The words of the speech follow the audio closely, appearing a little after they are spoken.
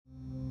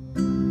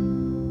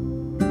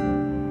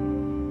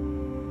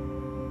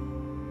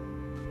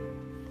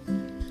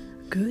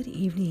Good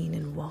evening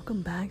and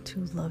welcome back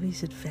to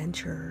Lovey's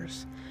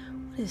Adventures.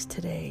 What is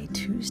today?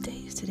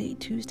 Tuesday? Is today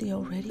Tuesday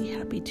already?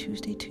 Happy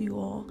Tuesday to you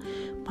all,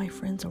 my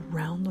friends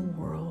around the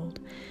world,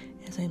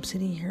 as I'm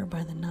sitting here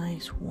by the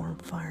nice warm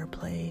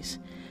fireplace,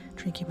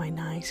 drinking my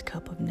nice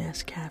cup of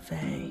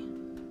Nescafe.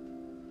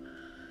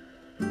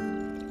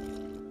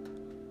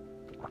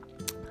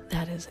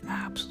 That is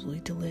absolutely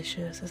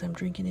delicious as I'm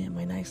drinking it in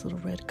my nice little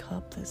red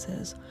cup that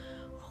says,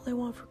 all I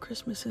want for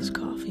Christmas is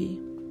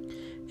coffee.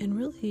 And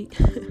really,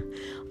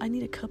 I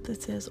need a cup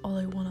that says, all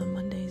I want on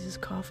Mondays is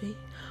coffee.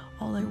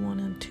 All I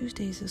want on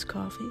Tuesdays is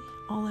coffee.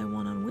 All I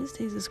want on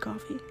Wednesdays is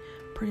coffee.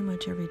 Pretty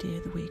much every day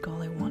of the week,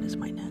 all I want is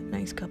my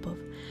nice cup of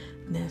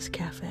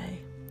Nescafe.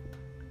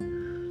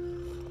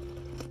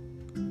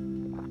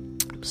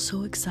 I'm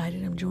so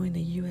excited. I'm joining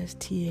the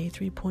USTA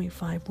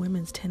 3.5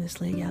 Women's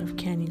Tennis League out of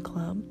Canyon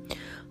Club.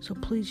 So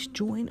please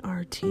join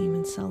our team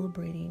in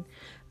celebrating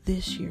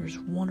this year's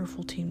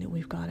wonderful team that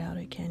we've got out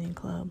at Canyon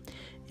Club.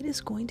 It is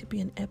going to be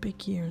an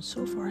epic year, and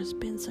so far it's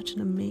been such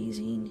an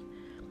amazing,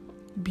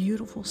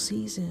 beautiful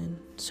season.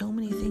 So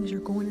many things are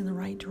going in the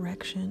right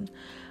direction,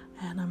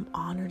 and I'm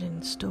honored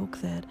and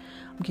stoked that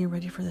I'm getting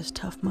ready for this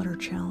Tough Mudder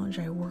challenge.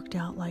 I worked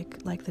out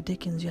like the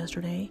Dickens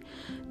yesterday,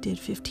 did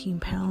 15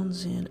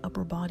 pounds in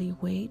upper body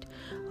weight.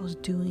 I was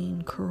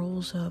doing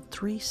curls of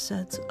 3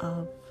 sets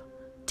of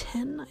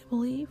 10, I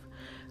believe,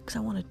 because I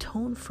want to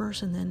tone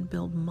first and then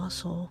build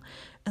muscle.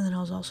 And then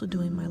I was also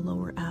doing my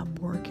lower ab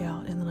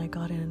workout, and then I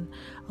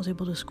was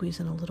able to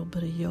squeeze in a little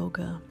bit of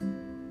yoga.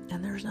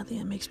 And there's nothing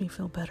that makes me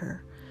feel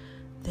better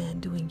than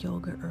doing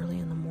yoga early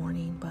in the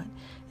morning. But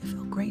it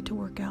feels great to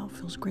work out,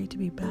 feels great to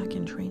be back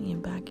in training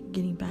and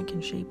getting back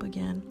in shape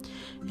again.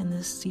 And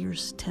this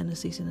year's tennis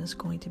season is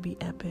going to be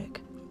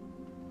epic.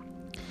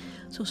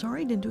 So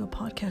sorry I didn't do a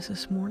podcast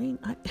this morning.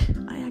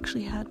 I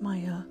actually had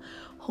my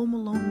home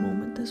alone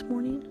moment this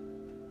morning.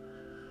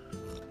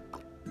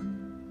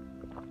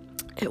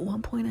 At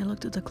one point I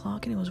looked at the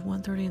clock and it was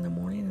 1:30 in the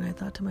morning, and I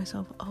thought to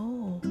myself,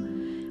 oh,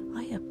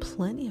 I have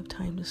plenty of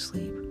time to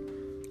sleep.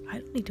 I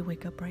don't need to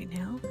wake up right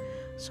now.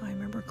 So I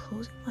remember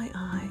closing my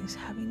eyes,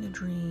 having a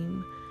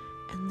dream,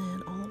 and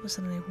then all of a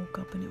sudden I woke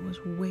up and it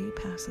was way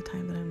past the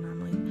time that I'm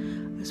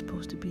normally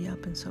supposed to be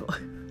up. And so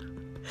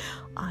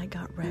I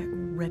got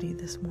ready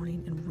this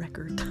morning in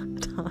record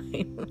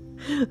time.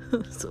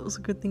 So it was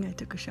a good thing I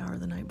took a shower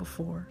the night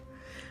before.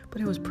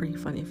 But it was pretty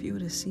funny. If you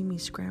would have seen me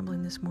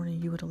scrambling this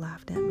morning, you would have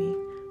laughed at me.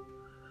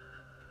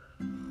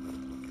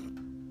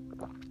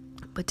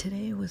 But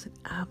today was an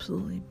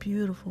absolutely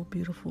beautiful,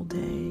 beautiful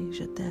day.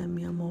 Je t'aime,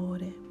 mi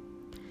amore.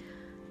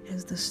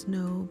 As the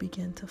snow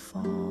began to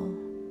fall,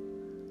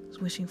 I was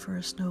wishing for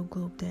a snow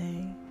globe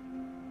day.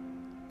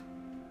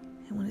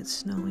 And when it's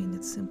snowing,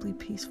 it's simply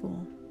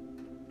peaceful.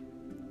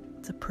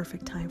 It's a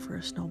perfect time for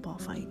a snowball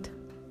fight.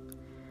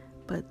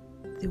 But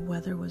the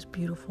weather was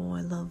beautiful.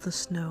 I love the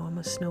snow. I'm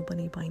a snow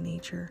bunny by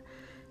nature.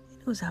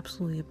 It was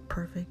absolutely a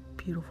perfect,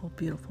 beautiful,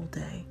 beautiful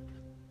day.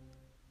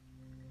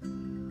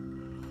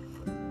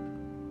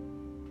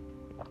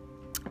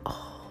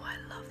 Oh, I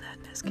love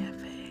that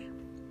Nescafe.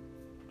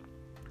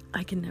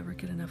 I can never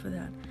get enough of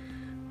that.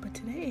 But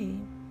today,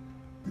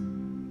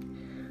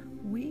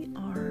 we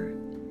are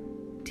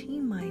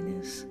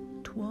T-minus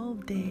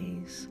 12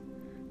 days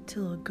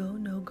till a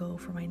go-no-go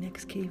for my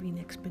next caving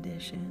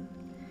expedition.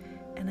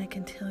 And I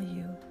can tell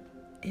you,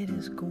 it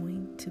is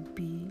going to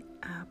be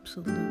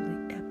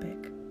absolutely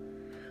epic.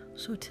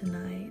 So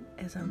tonight,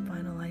 as I'm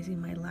finalizing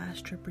my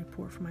last trip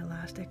report for my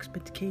last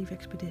cave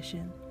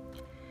expedition,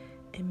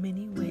 in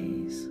many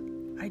ways,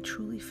 I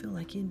truly feel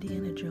like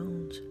Indiana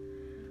Jones,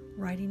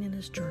 writing in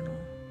his journal,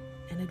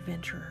 an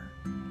adventurer,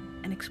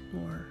 an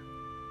explorer.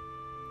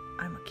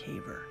 I'm a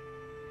caver.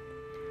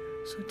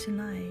 So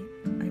tonight,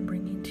 I'm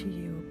bringing to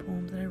you a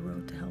poem that I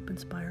wrote to help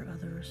inspire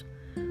others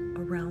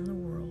around the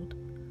world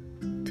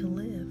to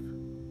live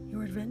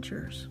your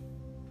adventures.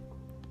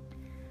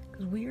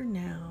 Because we are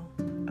now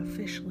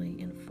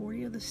officially in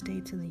 40 of the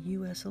states in the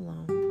U.S.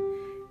 alone,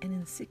 and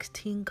in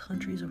 16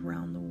 countries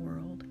around the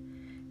world.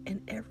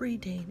 And every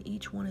day in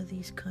each one of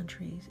these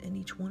countries, in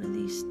each one of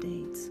these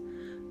states,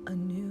 a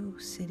new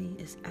city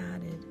is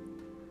added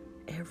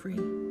every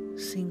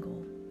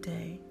single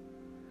day.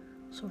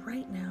 So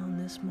right now in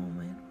this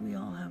moment, we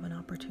all have an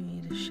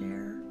opportunity to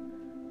share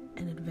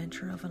an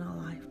adventure of a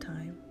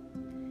lifetime.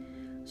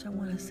 So I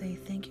want to say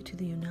thank you to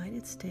the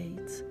United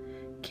States,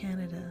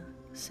 Canada,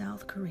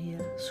 South Korea,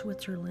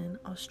 Switzerland,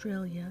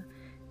 Australia,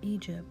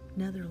 Egypt,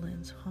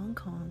 Netherlands, Hong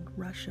Kong,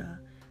 Russia,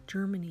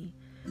 Germany,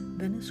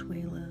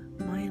 Venezuela,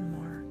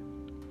 Myanmar,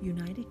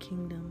 United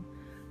Kingdom,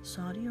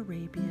 Saudi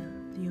Arabia,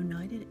 the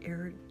United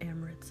Arab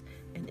Emirates,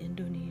 and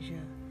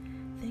Indonesia.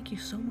 Thank you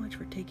so much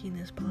for taking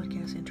this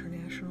podcast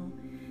international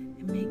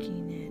and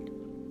making it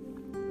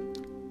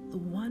the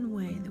one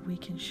way that we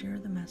can share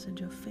the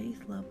message of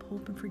faith, love,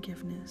 hope, and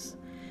forgiveness,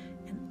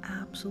 and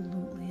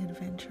absolutely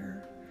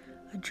adventure,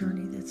 a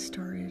journey that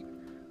started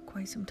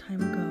quite some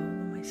time ago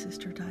when my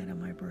sister died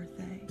on my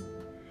birthday.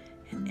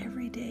 And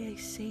every day I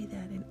say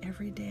that, and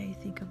every day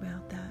I think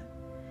about that,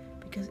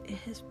 because it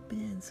has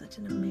been such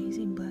an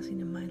amazing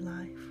blessing in my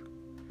life.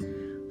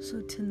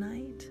 So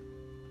tonight,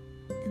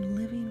 in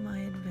living my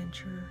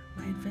adventure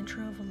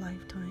of a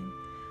lifetime,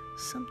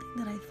 something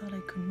that I thought I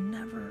could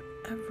never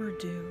ever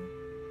do,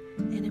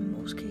 and in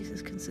most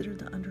cases considered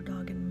the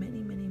underdog in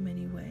many, many,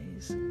 many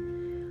ways,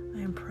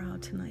 I am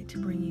proud tonight to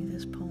bring you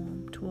this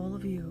poem to all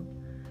of you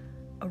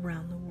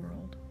around the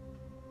world.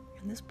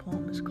 And this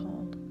poem is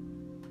called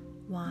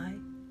Why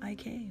I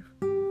Cave.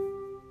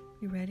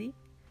 You ready?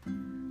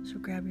 So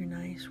grab your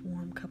nice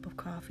warm cup of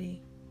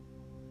coffee.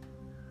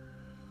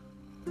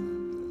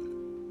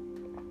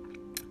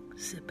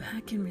 Sit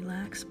back and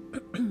relax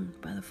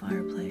by the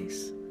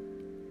fireplace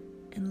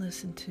and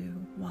listen to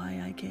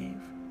Why I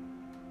Cave.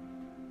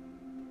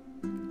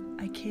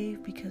 I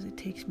cave because it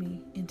takes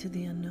me into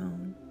the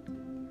unknown.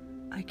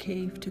 I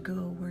cave to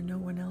go where no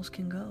one else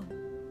can go.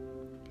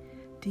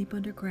 Deep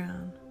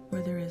underground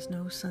where there is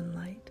no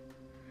sunlight,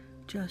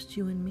 just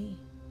you and me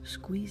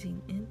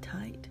squeezing in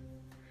tight.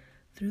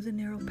 Through the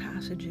narrow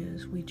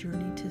passages we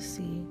journey to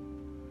see,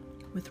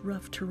 with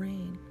rough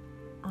terrain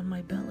on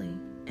my belly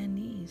and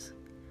knees.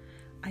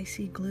 I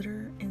see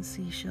glitter and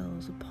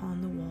seashells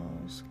upon the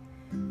walls,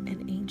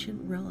 and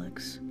ancient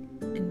relics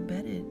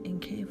embedded in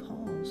cave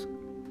halls.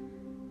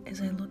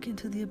 As I look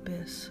into the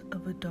abyss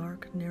of a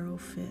dark, narrow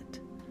fit,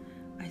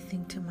 I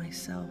think to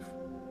myself,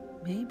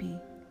 maybe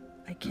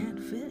I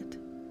can't fit.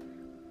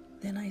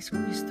 Then I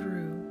squeeze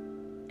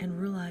through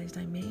and realized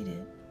I made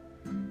it.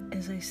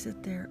 As I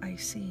sit there, I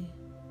see,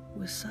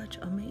 with such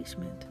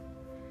amazement,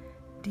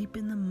 deep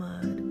in the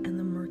mud and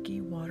the murky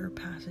water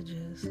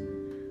passages,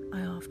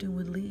 I often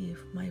would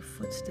leave my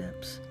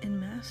footsteps in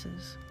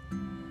masses.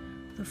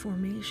 The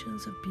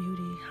formations of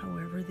beauty,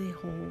 however they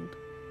hold,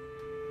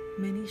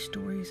 many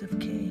stories of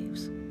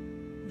caves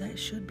that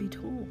should be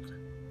told.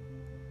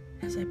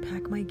 As I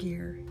pack my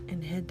gear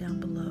and head down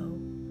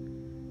below,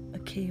 a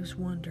cave's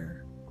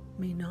wonder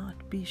may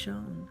not be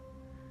shown.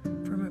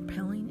 From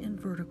rappelling in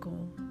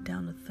vertical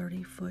down a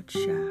 30-foot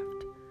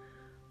shaft,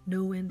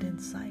 no end in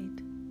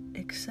sight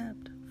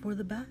except for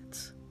the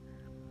bats.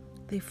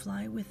 They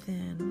fly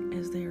within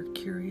as they are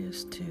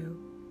curious too.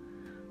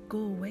 Go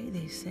away,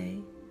 they say,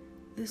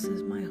 this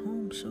is my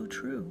home so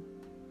true.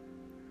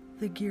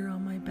 The gear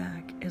on my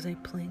back as I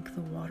plank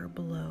the water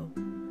below,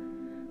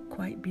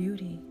 quite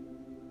beauty,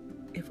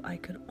 if I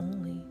could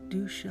only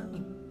do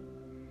show.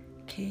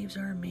 Caves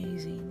are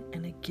amazing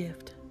and a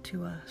gift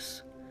to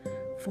us,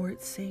 for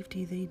its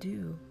safety they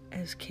do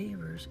as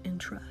cavers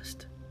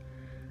entrust.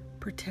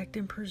 Protect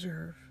and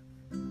preserve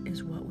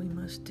is what we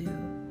must do.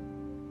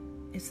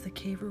 It's the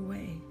caver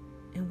way,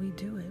 and we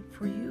do it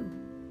for you.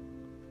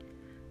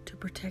 To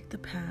protect the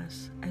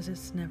past as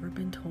it's never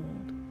been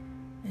told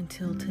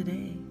until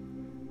today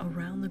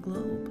around the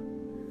globe.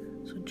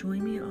 So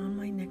join me on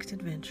my next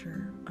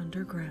adventure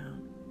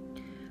underground,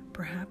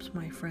 perhaps,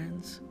 my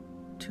friends,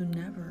 to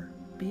never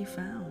be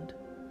found.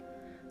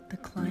 The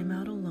climb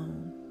out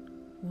alone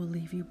will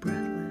leave you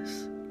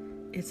breathless.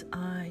 It's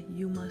I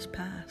you must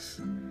pass,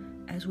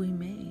 as we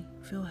may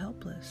feel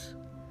helpless.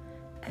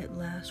 At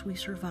last we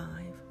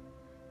survive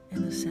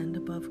and ascend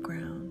above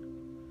ground,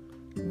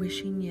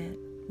 wishing yet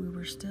we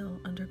were still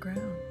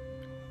underground.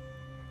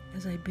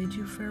 As I bid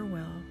you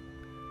farewell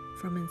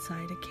from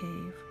inside a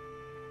cave,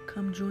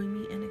 come join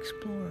me and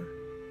explore,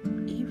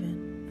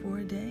 even for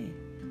a day.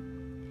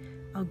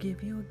 I'll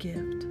give you a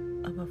gift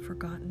of a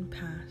forgotten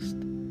past.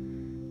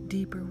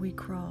 Deeper we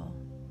crawl,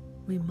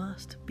 we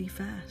must be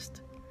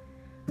fast.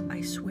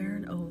 I swear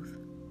an oath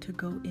to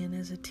go in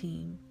as a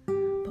team,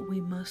 but we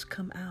must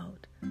come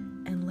out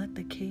and let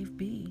the cave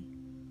be.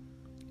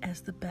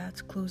 As the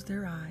bats close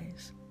their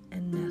eyes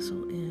and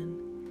nestle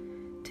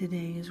in,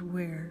 today is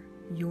where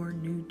your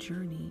new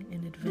journey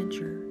and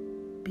adventure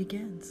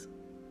begins.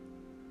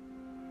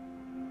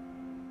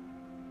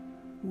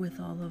 With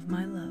all of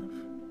my love,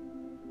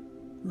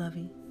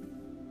 Lovey.